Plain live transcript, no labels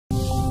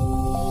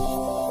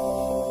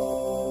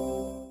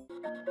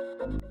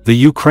The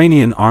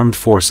Ukrainian armed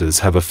forces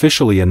have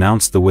officially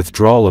announced the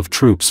withdrawal of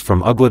troops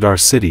from Ugledar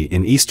city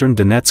in eastern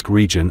Donetsk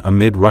region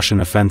amid Russian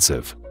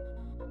offensive.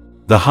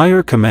 The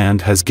higher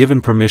command has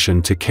given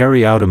permission to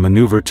carry out a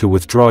maneuver to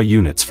withdraw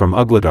units from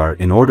Ugledar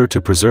in order to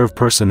preserve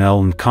personnel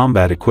and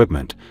combat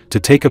equipment, to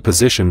take a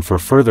position for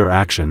further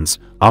actions,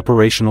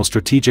 Operational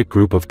Strategic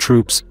Group of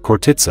Troops,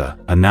 Khortytsa,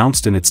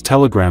 announced in its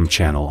Telegram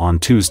channel on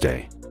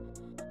Tuesday.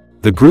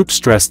 The group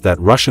stressed that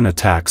Russian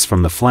attacks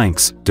from the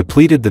flanks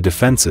depleted the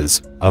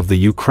defenses of the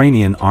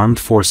Ukrainian armed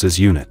forces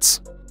units.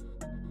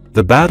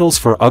 The battles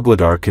for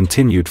Ugledar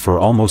continued for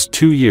almost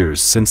 2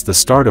 years since the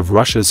start of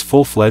Russia's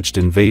full-fledged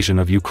invasion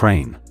of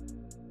Ukraine.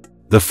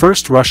 The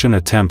first Russian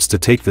attempts to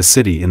take the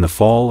city in the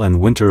fall and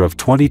winter of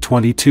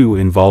 2022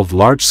 involved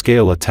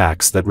large-scale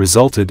attacks that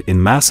resulted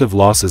in massive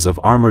losses of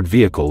armored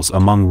vehicles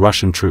among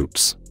Russian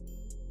troops.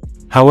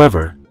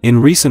 However,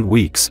 in recent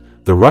weeks,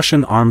 the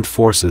Russian armed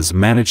forces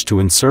managed to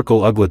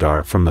encircle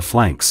Ugledar from the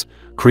flanks,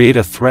 create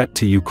a threat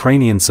to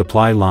Ukrainian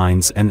supply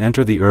lines and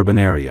enter the urban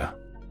area.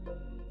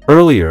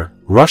 Earlier,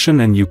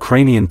 Russian and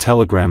Ukrainian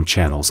telegram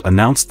channels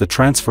announced the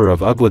transfer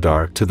of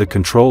Ugledar to the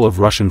control of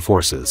Russian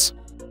forces.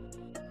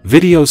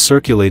 Videos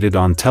circulated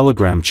on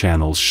telegram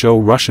channels show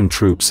Russian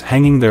troops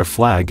hanging their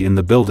flag in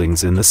the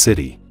buildings in the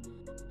city.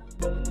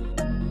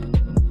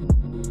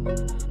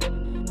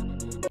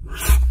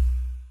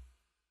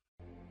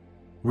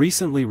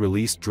 Recently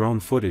released drone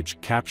footage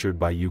captured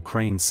by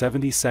Ukraine's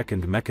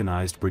 72nd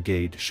Mechanized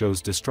Brigade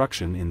shows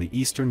destruction in the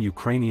eastern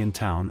Ukrainian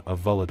town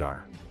of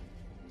Ugledar.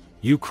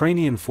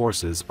 Ukrainian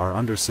forces are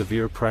under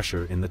severe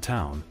pressure in the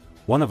town,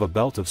 one of a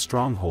belt of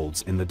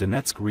strongholds in the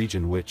Donetsk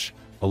region which,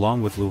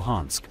 along with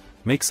Luhansk,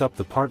 makes up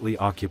the partly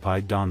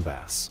occupied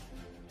Donbass.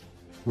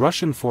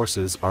 Russian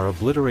forces are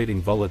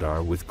obliterating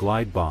Ugledar with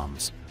glide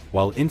bombs,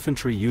 while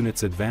infantry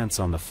units advance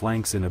on the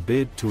flanks in a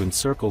bid to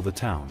encircle the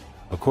town,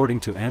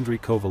 according to Andriy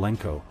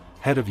Kovalenko,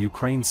 head of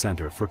Ukraine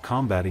Center for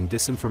Combating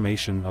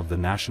Disinformation of the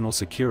National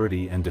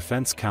Security and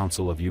Defense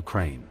Council of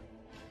Ukraine.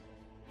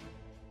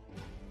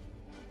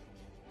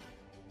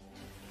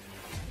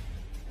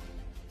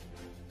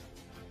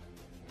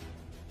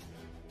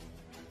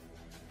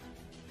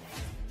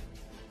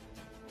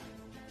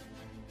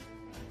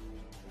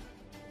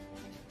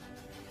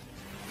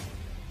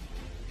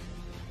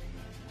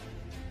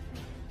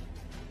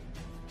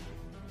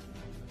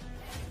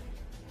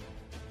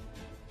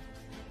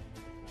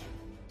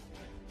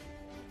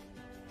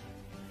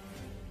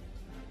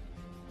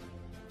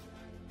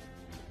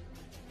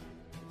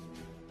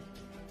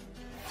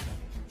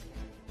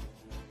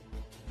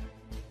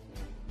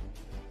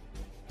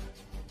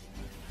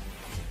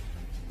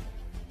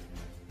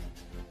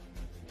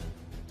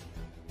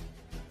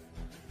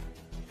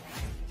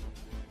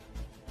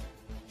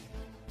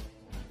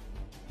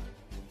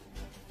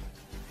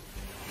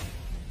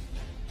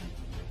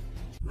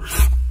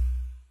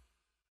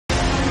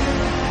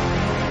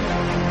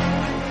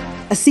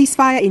 A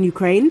ceasefire in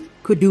Ukraine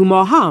could do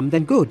more harm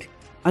than good.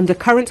 Under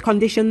current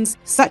conditions,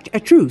 such a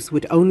truce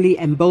would only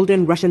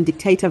embolden Russian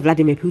dictator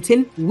Vladimir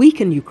Putin,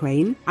 weaken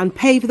Ukraine, and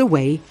pave the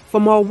way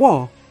for more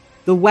war.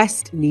 The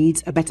West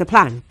needs a better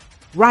plan,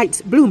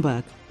 writes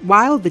Bloomberg.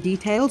 While the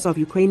details of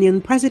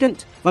Ukrainian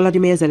President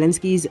Volodymyr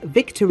Zelensky's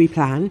victory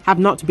plan have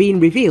not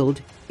been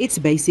revealed, its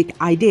basic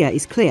idea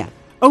is clear.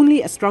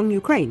 Only a strong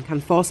Ukraine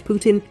can force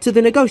Putin to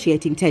the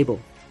negotiating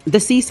table. The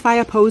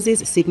ceasefire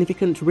poses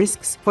significant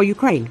risks for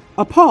Ukraine.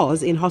 A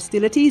pause in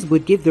hostilities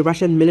would give the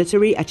Russian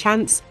military a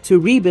chance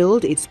to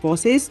rebuild its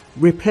forces,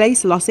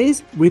 replace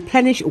losses,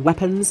 replenish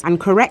weapons,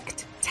 and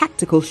correct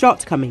tactical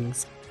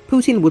shortcomings.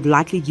 Putin would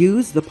likely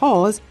use the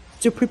pause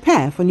to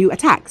prepare for new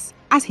attacks,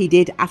 as he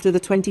did after the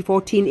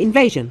 2014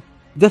 invasion.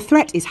 The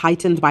threat is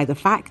heightened by the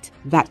fact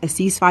that a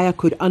ceasefire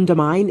could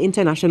undermine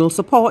international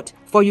support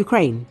for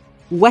Ukraine.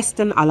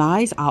 Western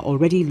allies are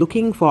already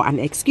looking for an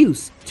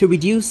excuse to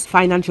reduce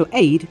financial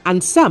aid,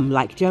 and some,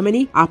 like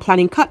Germany, are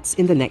planning cuts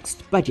in the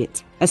next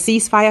budget. A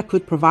ceasefire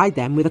could provide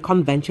them with a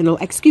conventional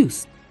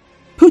excuse.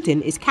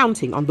 Putin is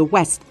counting on the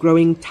West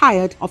growing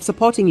tired of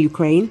supporting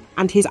Ukraine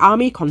and his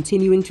army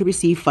continuing to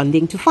receive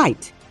funding to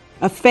fight.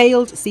 A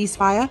failed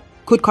ceasefire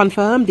could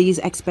confirm these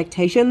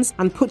expectations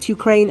and put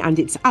Ukraine and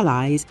its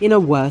allies in a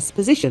worse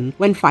position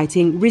when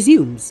fighting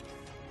resumes.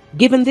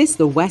 Given this,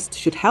 the West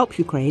should help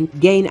Ukraine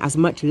gain as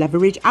much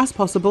leverage as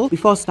possible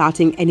before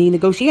starting any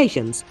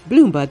negotiations,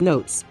 Bloomberg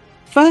notes.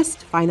 First,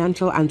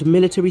 financial and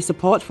military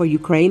support for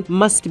Ukraine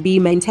must be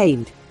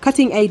maintained.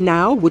 Cutting aid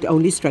now would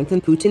only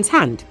strengthen Putin's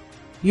hand.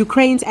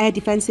 Ukraine's air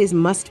defenses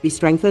must be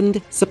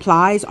strengthened,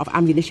 supplies of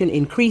ammunition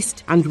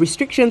increased, and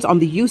restrictions on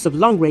the use of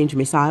long-range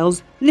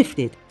missiles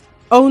lifted.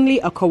 Only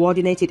a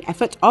coordinated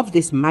effort of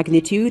this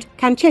magnitude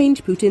can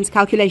change Putin's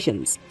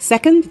calculations.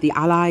 Second, the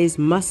allies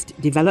must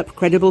develop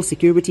credible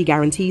security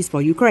guarantees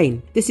for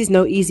Ukraine. This is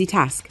no easy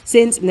task,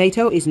 since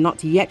NATO is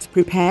not yet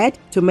prepared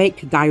to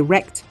make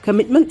direct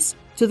commitments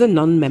to the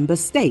non-member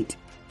state.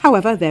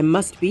 However, there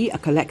must be a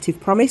collective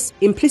promise,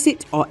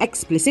 implicit or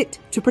explicit,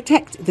 to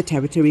protect the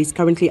territories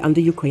currently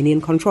under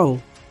Ukrainian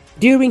control.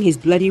 During his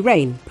bloody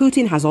reign,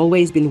 Putin has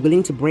always been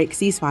willing to break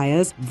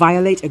ceasefires,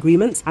 violate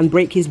agreements, and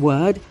break his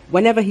word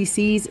whenever he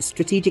sees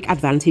strategic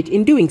advantage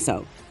in doing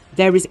so.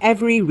 There is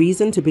every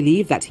reason to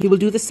believe that he will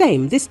do the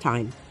same this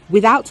time.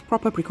 Without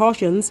proper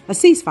precautions, a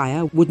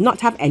ceasefire would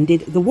not have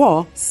ended the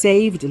war,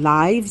 saved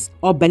lives,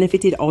 or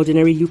benefited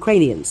ordinary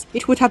Ukrainians.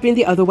 It would have been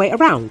the other way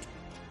around,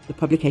 the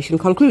publication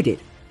concluded.